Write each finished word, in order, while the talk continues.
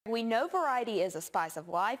We know variety is a spice of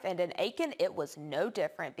life, and in Aiken it was no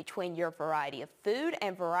different. Between your variety of food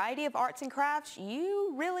and variety of arts and crafts,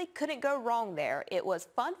 you really couldn't go wrong there. It was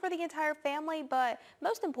fun for the entire family, but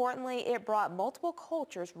most importantly, it brought multiple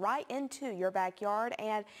cultures right into your backyard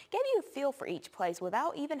and gave you a feel for each place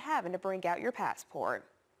without even having to bring out your passport.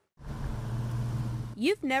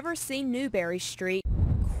 You've never seen Newberry Street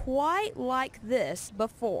quite like this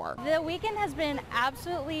before. The weekend has been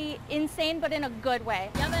absolutely insane, but in a good way.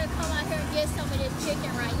 Y'all better come out here and get some of this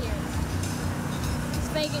chicken right here.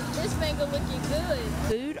 This finger looking good.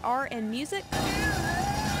 Food, art, and music,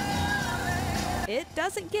 it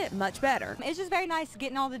doesn't get much better. It's just very nice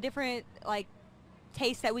getting all the different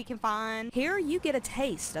tastes that we can find. Here you get a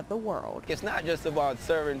taste of the world. It's not just about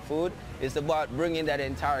serving food, it's about bringing that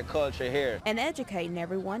entire culture here. And educating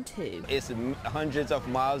everyone too. It's hundreds of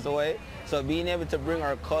miles away, so being able to bring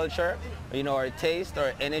our culture, our taste,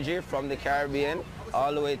 our energy from the Caribbean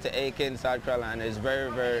all the way to Aiken, South Carolina is very,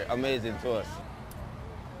 very amazing to us.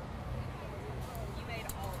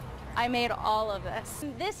 I made all of this.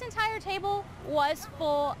 This entire table was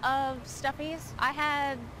full of stuffies. I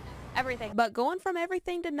had everything. But going from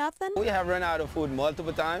everything to nothing? We have run out of food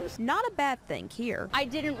multiple times. Not a bad thing here. I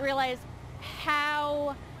didn't realize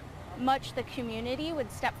how much the community would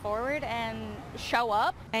step forward and show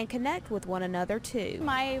up. And connect with one another too.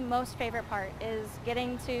 My most favorite part is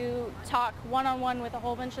getting to talk one-on-one with a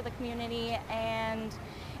whole bunch of the community and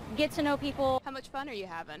get to know people. How much fun are you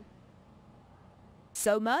having?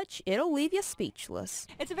 So much, it'll leave you speechless.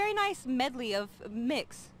 It's a very nice medley of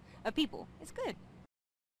mix of people. It's good.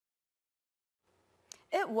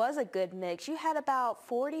 It was a good mix. You had about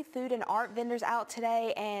 40 food and art vendors out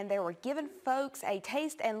today, and they were giving folks a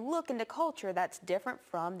taste and look into culture that's different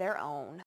from their own.